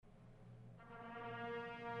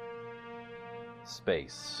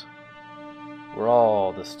space, where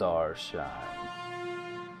all the stars shine.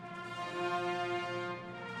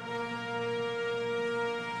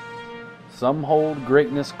 Some hold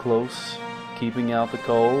greatness close, keeping out the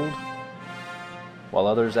cold, while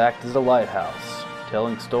others act as a lighthouse,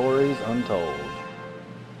 telling stories untold.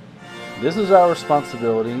 This is our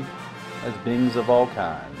responsibility as beings of all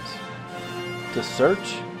kinds, to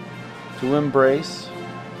search, to embrace,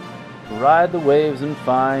 to ride the waves and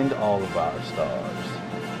find all of our stars.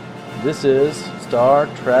 This is Star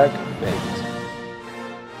Trek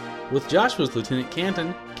Fate. With Joshua as Lieutenant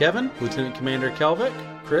Canton, Kevin, Lieutenant Commander Kelvic,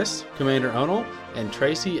 Chris, Commander Onal, and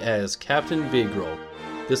Tracy as Captain Vigral.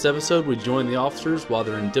 This episode, we join the officers while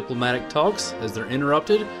they're in diplomatic talks as they're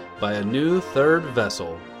interrupted by a new third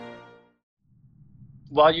vessel.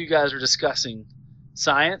 While you guys are discussing,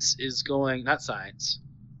 science is going, not science,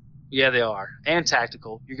 yeah they are, and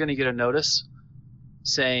tactical, you're going to get a notice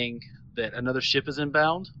saying that another ship is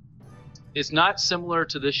inbound. It's not similar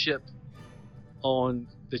to this ship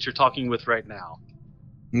that you're talking with right now.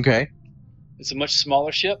 Okay. It's a much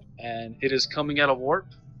smaller ship, and it is coming out of warp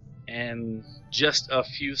in just a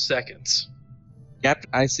few seconds. Captain,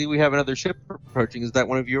 I see we have another ship approaching. Is that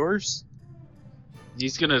one of yours?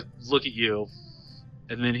 He's going to look at you,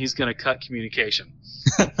 and then he's going to cut communication.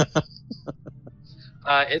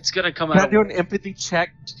 It's going to come out Can I of do warp. an empathy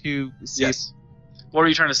check to see Yes. What are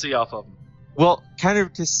you trying to see off of him? well, kind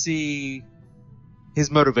of to see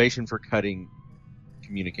his motivation for cutting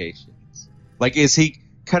communications. Like, is he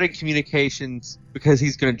cutting communications because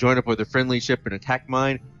he's going to join up with a friendly ship and attack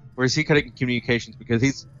mine, or is he cutting communications because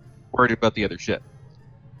he's worried about the other ship?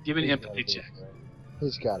 Give me an He's empathy gotta be check. afraid.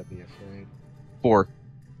 He's got to be afraid. 4.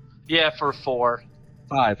 Yeah, for 4.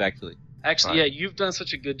 5, actually. Actually, Fine. yeah, you've done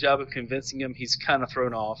such a good job of convincing him, he's kind of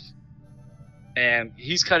thrown off. And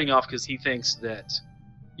he's cutting off because he thinks that...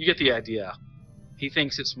 You get the idea. He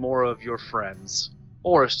thinks it's more of your friends.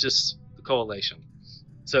 Or it's just the coalition.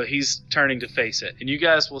 So he's turning to face it. And you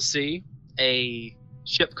guys will see a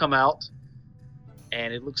ship come out.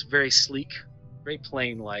 And it looks very sleek. Very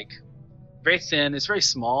plain-like. Very thin. It's very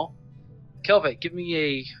small. Kelvik, give me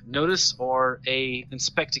a notice or a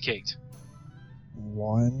inspecticate.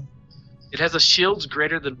 1. It has a shields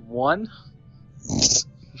greater than 1.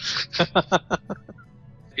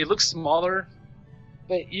 It looks smaller,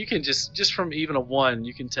 but you can just from even a 1,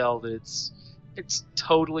 you can tell that it's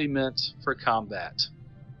totally meant for combat.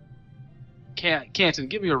 Canton,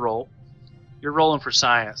 give me a roll. You're rolling for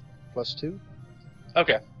science. +2.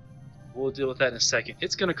 Okay. We'll deal with that in a second.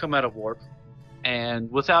 It's going to come out of warp, and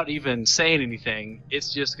without even saying anything,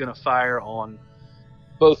 it's just going to fire on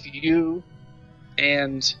both you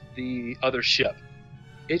and the other ship.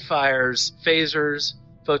 It fires phasers,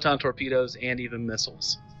 photon torpedoes, and even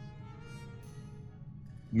missiles.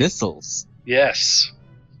 Missiles. Yes.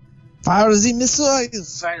 Fire the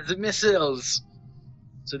missiles! Fires the missiles!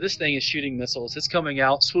 So this thing is shooting missiles. It's coming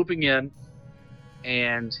out, swooping in,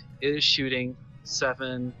 and it is shooting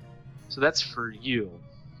 7. So that's for you.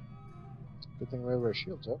 Good thing we have our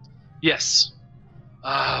shields up. Yes.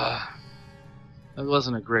 That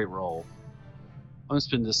wasn't a great roll. I'm going to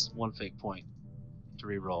spend this 1 fake point to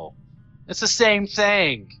re-roll. It's the same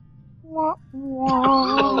thing! Roll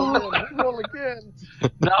again.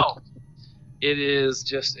 No! It is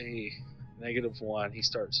just a -1. He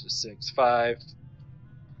starts with 6. 5,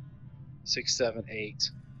 6, 7,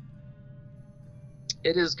 8.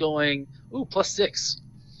 It is going... Ooh, +6.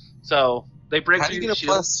 So, they break How do through you your get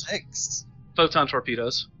a shield. +6? Photon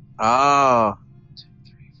torpedoes. Oh. 2,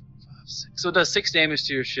 3, 4, 5, 6. So it does 6 damage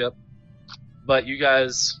to your ship, but you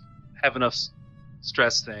guys have enough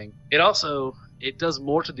stress thing. It does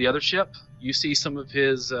more to the other ship. You see some of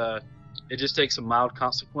his, it just takes a mild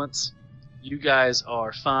consequence. You guys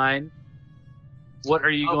are fine. What are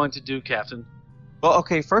you going to do, Captain? Well,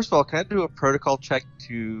 okay, first of all, can I do a protocol check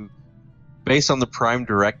based on the Prime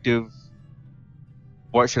Directive,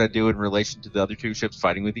 what should I do in relation to the other two ships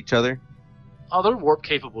fighting with each other? Oh, they're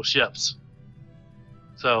warp-capable ships.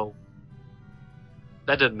 So,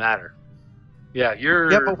 that doesn't matter. Yeah,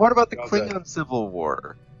 you're... Yeah, but what about the Okay. Klingon Civil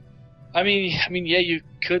War? I mean, yeah, you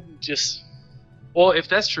couldn't just... Well, if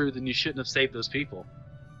that's true, then you shouldn't have saved those people.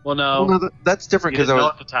 Well, no, Well, no, that's different you because I didn't know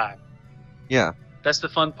was... at the time. Yeah. That's the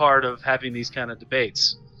fun part of having these kind of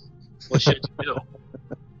debates. What should you do?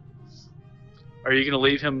 Are you going to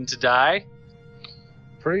leave him to die?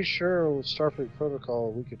 Pretty sure with Starfleet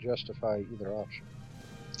Protocol we could justify either option.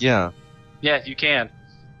 Yeah. Yeah, you can.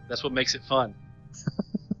 That's what makes it fun.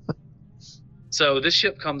 So this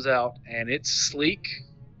ship comes out, and it's sleek.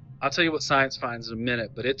 I'll tell you what science finds in a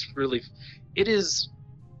minute, but it is...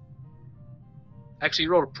 Actually,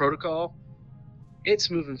 you rolled a protocol. it's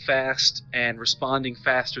moving fast and responding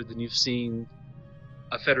faster than you've seen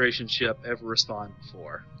a Federation ship ever respond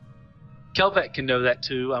before. Kelvek can know that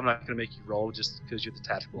too. I'm not going to make you roll just because you're the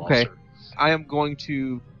tactical Okay. officer. I am going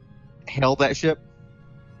to hail that ship.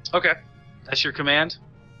 Okay, that's your command.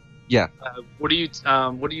 Yeah. What are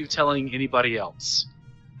you telling anybody else?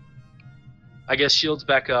 I guess shields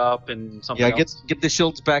back up and something Yeah, else. get the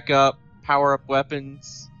shields back up, power up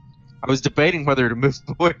weapons. I was debating whether to move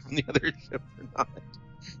away from the other ship or not.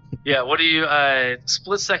 Yeah, what do you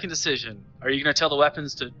split second decision? Are you going to tell the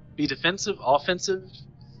weapons to be defensive, offensive?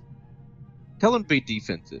 Tell them to be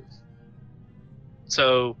defensive.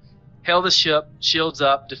 So, hail the ship, shields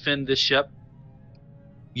up, defend this ship.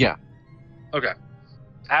 Yeah. Okay.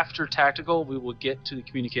 After tactical, we will get to the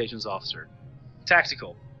communications officer.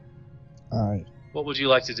 Tactical, Alright. what would you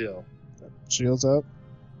like to do? Shields up.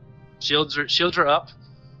 Shields are up.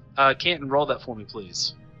 Canton, roll that for me,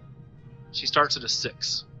 please. She starts at a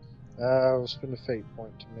 6. We'll spend a fate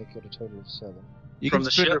point to make it a total of 7. You From can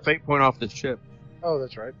the spend ship? your fate point off the ship. Oh,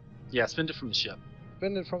 that's right. Yeah, spend it from the ship.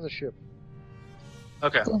 Spend it from the ship.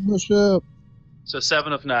 Okay, From the ship. so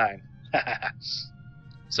 7 of 9.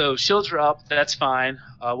 So shields are up. That's fine.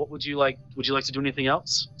 What would you like? Would you like to do anything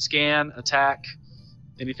else? Scan, attack,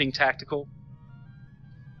 anything tactical?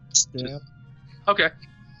 Yeah. Okay.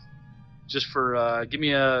 Just for give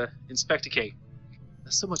me a inspecticate.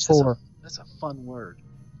 That's so much. 4. That's a fun word.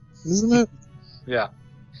 Isn't it? Yeah.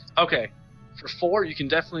 Okay. For 4, you can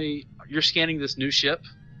definitely. You're scanning this new ship.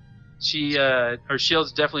 Her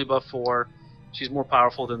shield's definitely above 4. She's more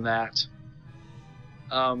powerful than that.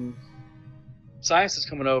 Science is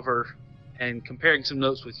coming over and comparing some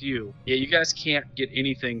notes with you. Yeah, you guys can't get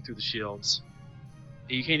anything through the shields.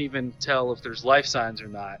 You can't even tell if there's life signs or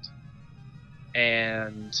not.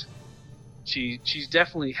 And she's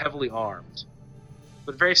definitely heavily armed,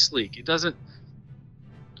 but very sleek.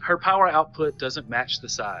 Her power output doesn't match the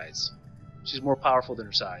size. She's more powerful than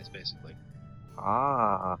her size, basically.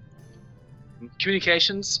 Ah.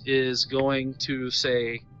 Communications is going to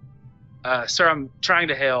say, sir, I'm trying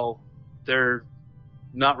to hail. They're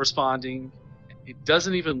not responding. It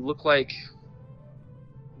doesn't even look like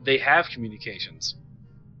they have communications.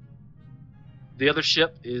 The other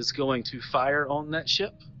ship is going to fire on that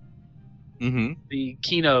ship. Mm-hmm. The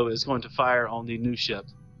Kino is going to fire on the new ship.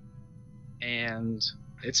 And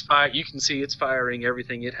you can see it's firing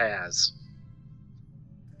everything it has.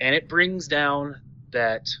 And it brings down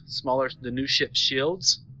the new ship's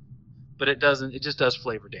shields, but it just does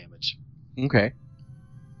flavor damage. Okay.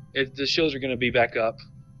 The shields are going to be back up.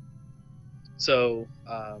 So,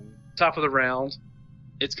 top of the round,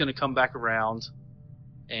 it's going to come back around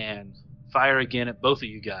and fire again at both of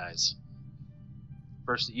you guys.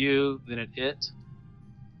 First at you, then at it.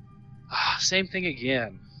 Same thing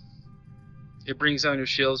again. It brings down your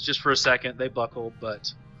shields just for a second. They buckle,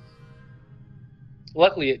 but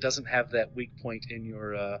luckily it doesn't have that weak point in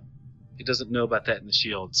your... it doesn't know about that in the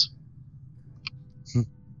shields.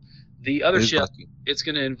 The other ship, it's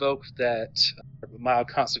going to invoke that mild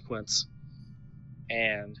consequence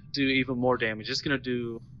and do even more damage. It's going to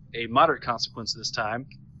do a moderate consequence this time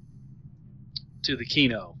to the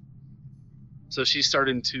Kino. So she's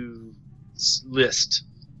starting to list.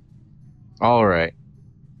 All right.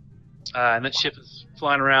 And that ship is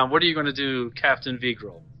flying around. What are you going to do, Captain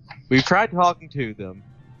Vigral? We've tried talking to them.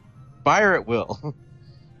 Fire at will.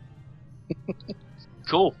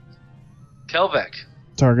 Cool. Kelvek.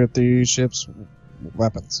 Target the ship's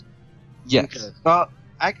weapons. Yes.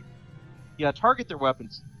 Okay. Target their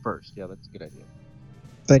weapons first. Yeah, that's a good idea.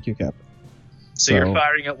 Thank you, Captain. So you're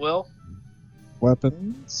firing at will?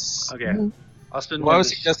 Weapons. Okay. I'll spend Well, I one was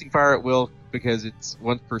to- suggesting fire at will because it's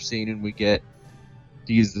once per scene and we get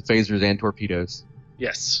to use the phasers and torpedoes.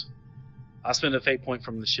 Yes. I'll spend a fate point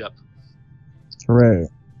from the ship. Hooray.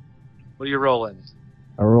 What are you rolling?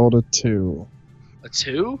 I rolled a 2. A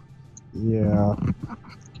 2? Yeah.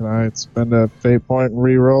 Can I spend a fate point and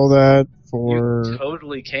re-roll that for... You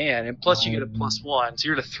totally can. And plus you get a +1, so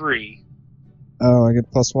you're at a 3. Oh, I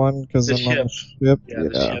get +1 because The I'm on the ship? Yeah,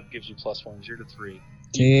 the ship gives you +1s. You're at a 3.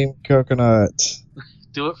 Team Coconut.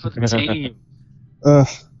 Do it for the team. Ugh,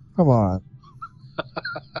 come on.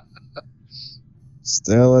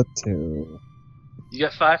 Still a 2. You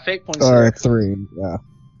got 5 fate points Or there. 3, yeah.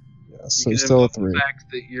 Yeah, so You can still a invoke 3. the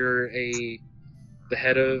fact that you're the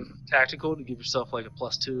head of tactical to give yourself like a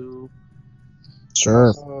 +2. Sure.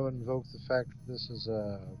 Also invoke the fact that this is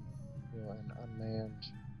an unmanned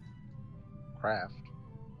craft,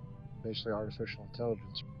 basically artificial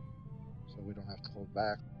intelligence, so we don't have to hold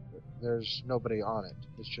back. There's nobody on it.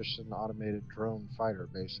 It's just an automated drone fighter,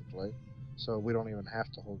 basically, so we don't even have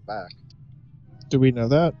to hold back. Do we know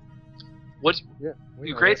that? What Yeah.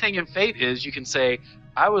 the great thing in Fate is you can say,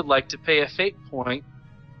 I would like to pay a Fate point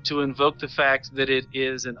to invoke the fact that it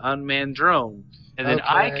is an unmanned drone. And then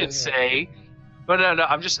I Okay. could say, but no,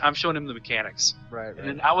 I'm showing him the mechanics. Right. And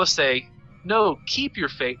then I will say, no, keep your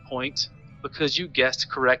Fate point because you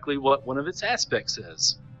guessed correctly what one of its aspects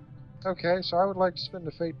is. Okay, so I would like to spend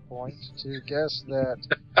a fate point to guess that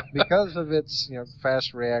because of its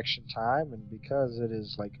fast reaction time and because it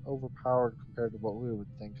is like overpowered compared to what we would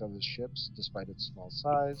think of as ships, despite its small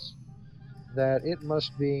size, that it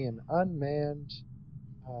must be an unmanned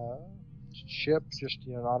ship, just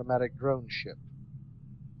an automatic drone ship.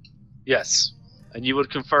 Yes. And you would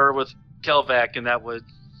confer with Kelvac, and that would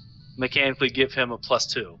mechanically give him a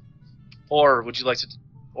 +2. Or would you like to,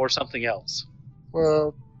 or something else?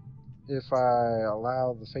 Well, if I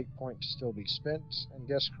allow the fate point to still be spent and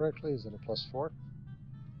guess correctly, is it a +4?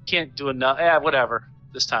 Can't do enough. Yeah, whatever.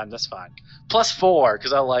 This time, that's fine. +4,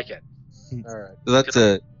 because I like it. All right. So that's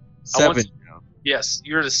a I want 7. Yes,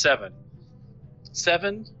 you're at a 7.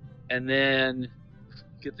 7, and then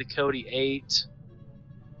get the Cody 8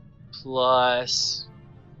 plus.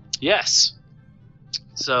 Yes.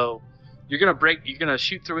 So you're gonna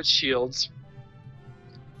shoot through its shields.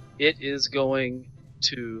 It is going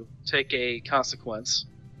to take a consequence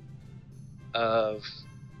of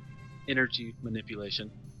energy manipulation.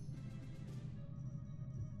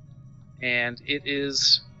 And it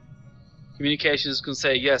is communications is going to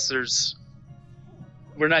say, yes,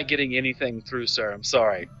 we're not getting anything through, sir. I'm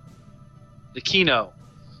sorry. The Kino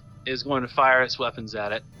is going to fire its weapons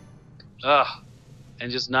at it.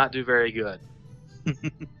 And just not do very good.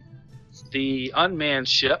 The unmanned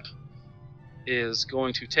ship is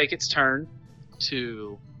going to take its turn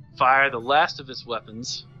to fire the last of its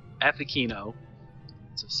weapons at the Kino.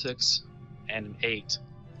 It's a 6 and an 8.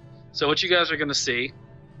 So what you guys are going to see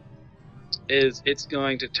is it's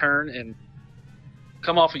going to turn and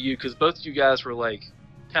come off of you because both of you guys were like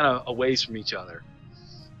kind of a ways from each other.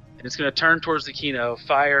 And it's going to turn towards the Kino,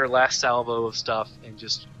 fire last salvo of stuff, and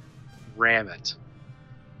just ram it.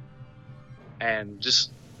 And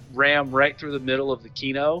just ram right through the middle of the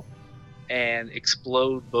Kino and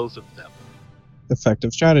explode both of them.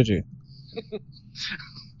 Effective strategy.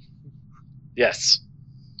 Yes.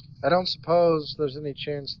 I don't suppose there's any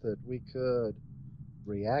chance that we could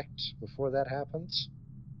react before that happens.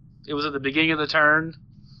 It was at the beginning of the turn.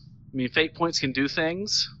 I mean, fate points can do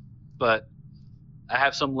things, but I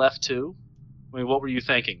have some left too. I mean, what were you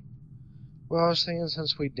thinking? Well, I was thinking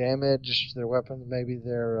since we damaged their weapons, maybe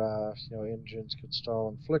their engines could stall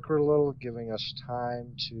and flicker a little, giving us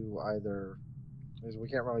time to either, because we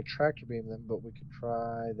can't really tractor beam them, but we could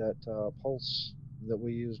try that pulse that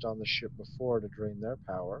we used on the ship before to drain their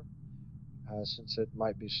power, since it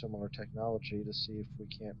might be similar technology, to see if we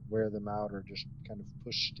can't wear them out or just kind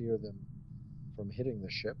of steer them from hitting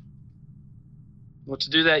the ship. Well, to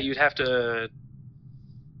do that, you'd have to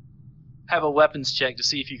have a weapons check to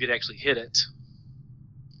see if you could actually hit it.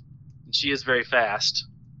 And she is very fast.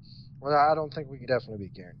 Well, I don't think we could definitely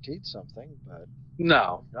be guaranteed something, but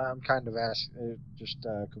No. I'm kind of asking,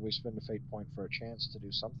 could we spend a fate point for a chance to do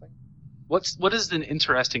something? What is an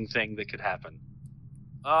interesting thing that could happen?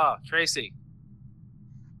 Tracy.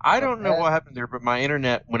 I don't know what happened there, but my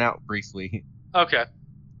internet went out briefly. Okay.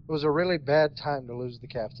 It was a really bad time to lose the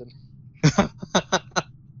captain.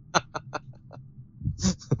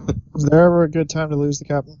 Was there ever a good time to lose the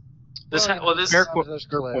captain? This fair Those fair point.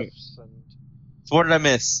 cliffs and So what did I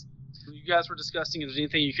miss? you guys were discussing if there's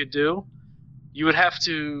anything you could do. You would have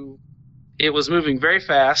to. It was moving very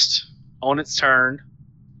fast on its turn,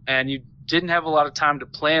 and you didn't have a lot of time to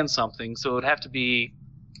plan something, so it would have to be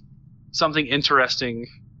something interesting.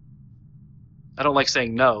 I don't like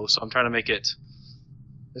saying no, so I'm trying to make it.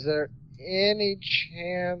 Is there any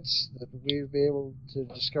chance that we'd be able to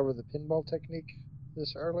discover the pinball technique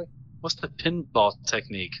this early? What's the pinball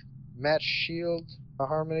technique? Match shield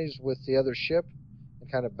harmonies with the other ship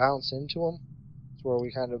and kind of bounce into them. It's where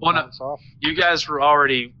we kind of Well, no. bounce off. You guys were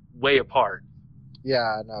already way apart. Yeah,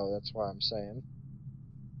 I know. That's why I'm saying.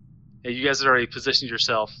 Yeah, you guys had already positioned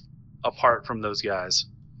yourself apart from those guys.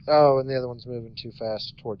 Oh, and the other one's moving too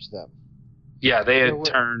fast towards them. Yeah, they Yeah, had we're-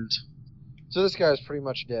 turned. So this guy's pretty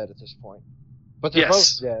much dead at this point. But they're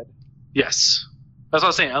Yes. both dead. Yes. That's what I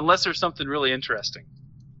was saying. Unless there's something really interesting.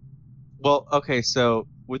 Well, okay, so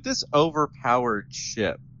with this overpowered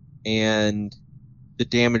ship and the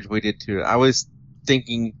damage we did to it, I was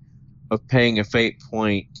thinking of paying a fate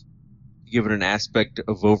point to give it an aspect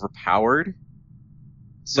of overpowered.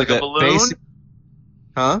 So Like a that balloon?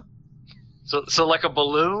 Huh? So like a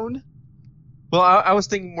balloon? Well, I was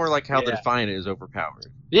thinking more like how Yeah. the Defiant is overpowered.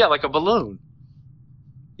 Yeah, like a balloon.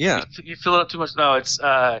 Yeah. You fill it up too much. No, it's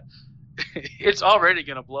it's already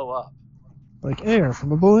gonna blow up. Like air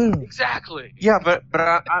from a balloon. Exactly. Yeah, but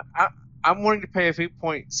I'm wanting to pay a fate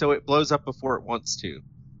point so it blows up before it wants to.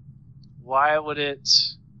 Why would it?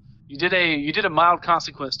 You did a mild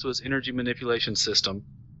consequence to its energy manipulation system.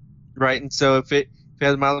 Right, and so if it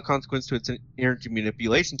has a mild consequence to its energy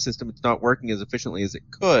manipulation system, it's not working as efficiently as it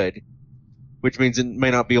could, which means it may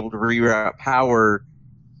not be able to reroute power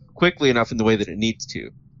quickly enough in the way that it needs to.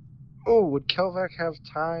 Oh, would Kelvek have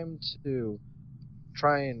time to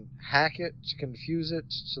try and hack it, to confuse it,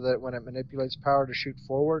 so that when it manipulates power to shoot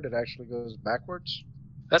forward, it actually goes backwards?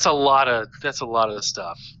 That's a lot of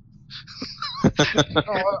stuff.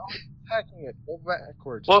 Hacking it, go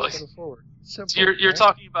backwards, Well, instead of forward. Simple, So you're right?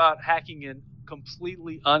 talking about hacking in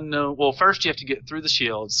completely unknown. Well, first you have to get through the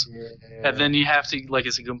shields, Yeah. and then you have to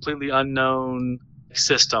it's a completely unknown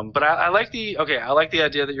system. But I like the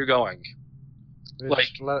idea that you're going. We like,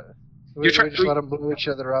 just let, you're we try- just let them blow each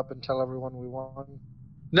other up and tell everyone we won.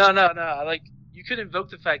 No. I like you could invoke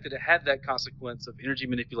the fact that it had that consequence of energy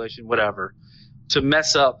manipulation, whatever, to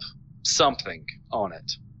mess up something on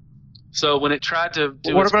it. So when it tried to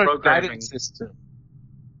do What its about a programming, guidance system?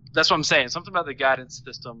 that's what I'm saying. Something about the guidance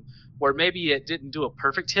system where maybe it didn't do a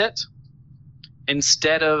perfect hit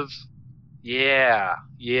instead of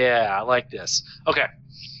I like this. Okay.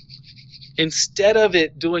 Instead of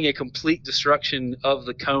it doing a complete destruction of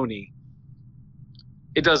the Coney,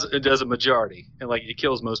 it does a majority and like it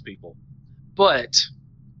kills most people. But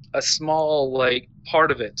a small like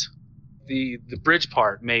part of it, the bridge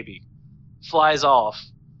part maybe, flies off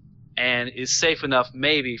and is safe enough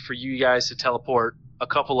maybe for you guys to teleport a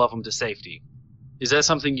couple of them to safety. Is that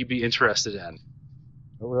something you'd be interested in?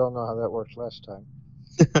 But we all know how that worked last time.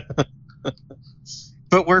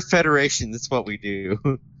 But we're Federation. That's what we do.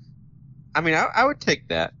 I mean, I would take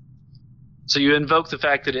that. So you invoke the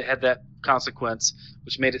fact that it had that consequence,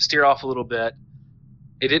 which made it steer off a little bit.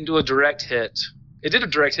 It didn't do a direct hit. It did a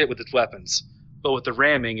direct hit with its weapons, but with the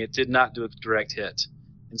ramming, it did not do a direct hit.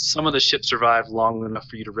 And some of the ships survived long enough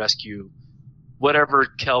for you to rescue whatever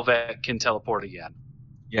Kelvek can teleport again.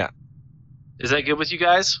 Yeah. Is that good with you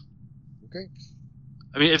guys? Okay.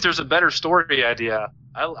 I mean, if there's a better story idea,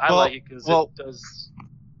 I like it because it does.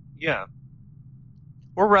 Yeah.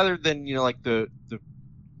 Or rather than, like the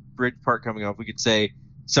bridge part coming off, we could say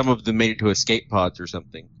some of them made it to escape pods or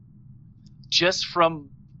something. Just from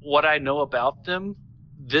what I know about them,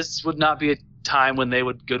 this would not be a time when they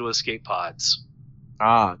would go to escape pods.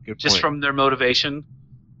 Ah, good point. Just from their motivation.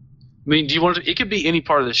 I mean, do you want to? It could be any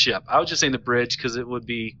part of the ship. I was just saying the bridge because it would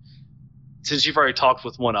be, since you've already talked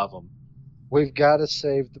with one of them. We've got to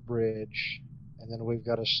save the bridge, and then we've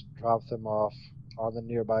got to drop them off on the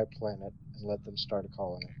nearby planet and let them start a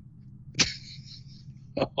colony.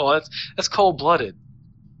 Oh, that's cold-blooded.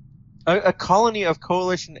 A colony of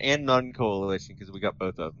coalition and non-coalition, because we got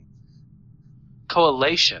both of them.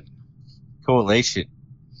 Coalition. Coalition.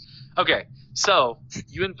 Okay, so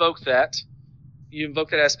you invoke that. You invoke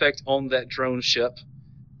that aspect on that drone ship,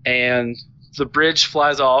 and the bridge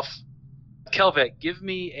flies off. Kelvek, give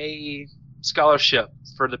me a scholarship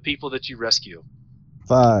for the people that you rescue.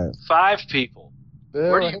 5. 5 people.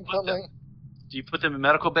 Bill, Where do you I'm put them? coming. Do you put them in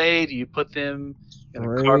medical bay? Do you put them in a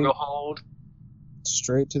Right. cargo hold?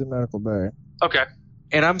 Straight to the medical bay. Okay.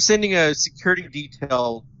 And I'm sending a security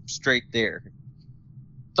detail straight there.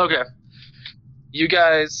 Okay. You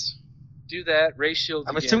guys do that. Ray shields.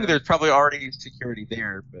 I'm again. assuming there's probably already security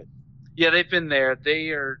there, but Yeah, they've been there.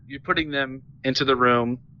 You're putting them into the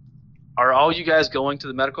room. Are all you guys going to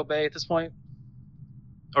the medical bay at this point?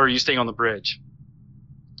 Or are you staying on the bridge?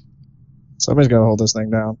 Somebody's got to hold this thing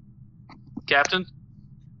down. Captain?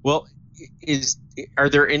 well, are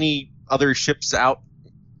there any other ships out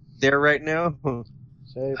there right now?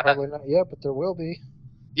 Say probably not yet, but there will be.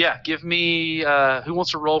 Yeah, give me who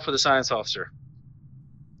wants to roll for the science officer?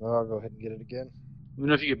 Well, I'll go ahead and get it again. Let me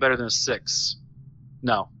know if you get better than a 6.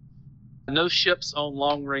 No. No ships on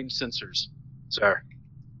long range sensors, sir.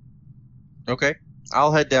 Okay,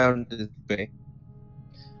 I'll head down to the bay.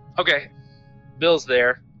 Okay. Bill's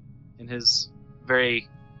there in his very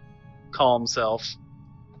calm self.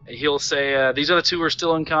 He'll say, these other 2 are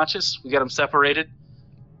still unconscious. We got them separated.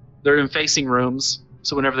 They're in facing rooms,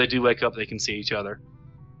 so whenever they do wake up, they can see each other.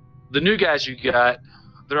 The new guys you got,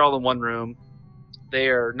 they're all in one room. They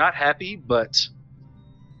are not happy, but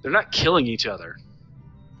they're not killing each other.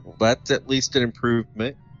 Well, that's at least an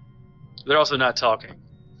improvement. They're also not talking.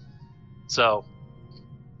 So,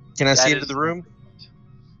 Can I that see into is- the room?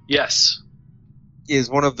 yes. Is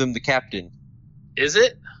one of them the captain? Is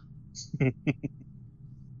it?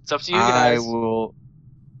 It's up to you I guys. will.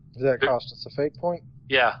 Does that cost us a fate point?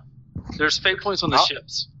 Yeah. There's fate points on the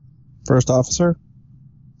ships. First officer,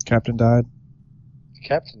 captain died. The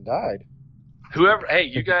captain died. Whoever, hey,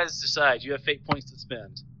 you guys decide. You have fate points to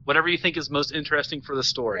spend. Whatever you think is most interesting for the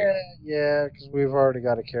story. Yeah, because we've already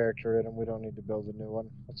got a character in him. We don't need to build a new one.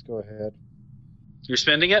 Let's go ahead. You're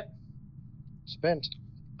spending it? Spent.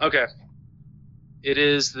 Okay. It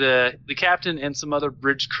is the captain and some other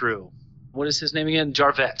bridge crew. What is his name again?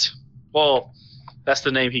 Jarvet. Well, that's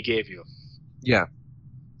the name he gave you. Yeah.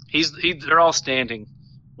 They're all standing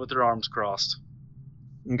with their arms crossed.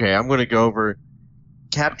 Okay, I'm going to go over.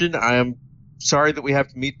 Captain, I am sorry that we have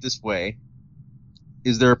to meet this way.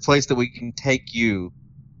 Is there a place that we can take you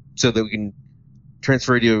so that we can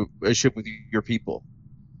transfer you to a ship with your people?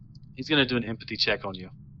 He's going to do an empathy check on you.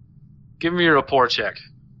 Give me your rapport check.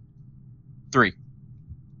 3.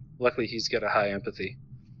 Luckily, he's got a high empathy.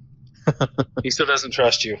 He still doesn't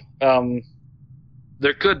trust you.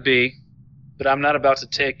 There could be, but I'm not about to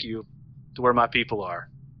take you to where my people are.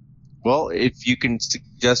 Well, if you can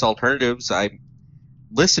suggest alternatives, I'm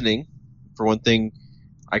listening. For one thing,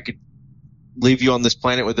 I could leave you on this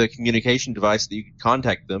planet with a communication device that you could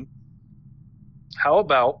contact them. How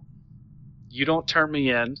about you don't turn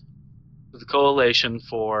me in to the Coalition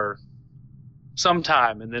for some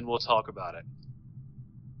time, and then we'll talk about it.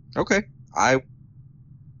 Okay. I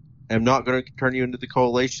am not going to turn you into the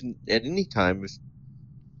Coalition at any time.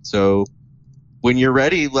 So when you're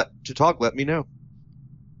ready to talk, let me know.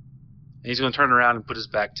 And he's going to turn around and put his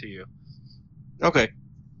back to you. Okay.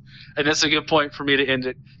 And that's a good point for me to end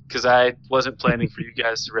it, because I wasn't planning for you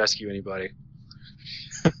guys to rescue anybody.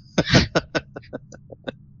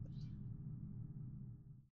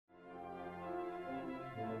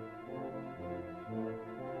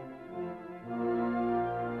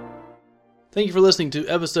 Thank you for listening to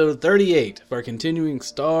episode 38 of our continuing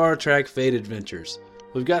Star Trek Fate adventures.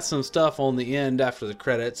 We've got some stuff on the end after the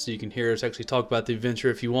credits, so you can hear us actually talk about the adventure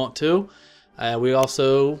if you want to. We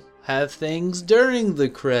also have things during the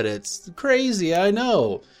credits. Crazy, I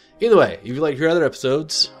know. Either way, if you'd like to hear other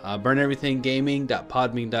episodes,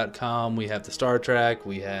 burneverythinggaming.podbean.com. We have the Star Trek,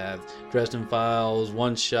 we have Dresden Files,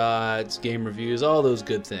 one-shots, game reviews, all those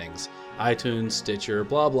good things. iTunes, Stitcher,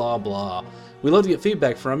 blah, blah, blah. We love to get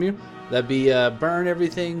feedback from you. That'd be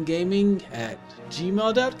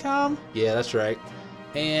burneverythinggaming@gmail.com. Yeah, that's right.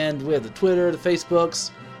 And we have the Twitter, the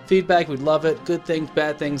Facebooks. Feedback, we'd love it. Good things,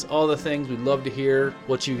 bad things, all the things. We'd love to hear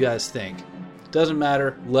what you guys think. Doesn't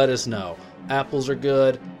matter, let us know. Apples are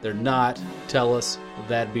good, they're not. Tell us,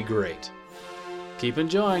 that'd be great. Keep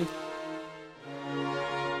enjoying.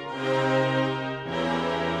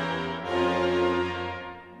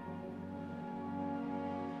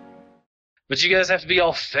 But you guys have to be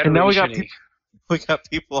all And now Federation-y. we got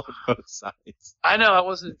people on both sides. I know, I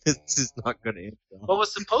wasn't... This is not going to end well. What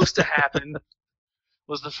was supposed to happen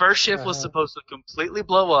was the first ship was supposed to completely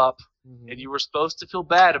blow up, and you were supposed to feel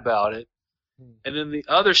bad about it, and then the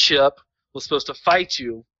other ship was supposed to fight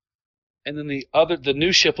you, and then the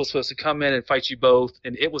new ship was supposed to come in and fight you both,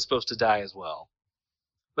 and it was supposed to die as well.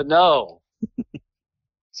 But no.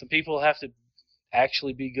 Some people have to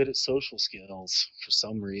actually be good at social skills for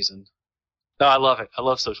some reason. No, I love it. I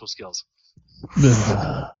love social skills.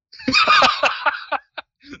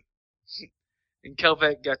 And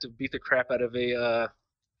Kelvec got to beat the crap out of a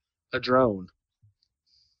drone.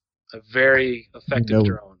 A very effective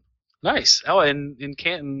drone. Nice. Oh, and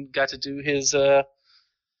Canton got to do his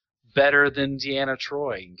better than Deanna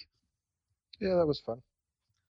Troi. Yeah, that was fun.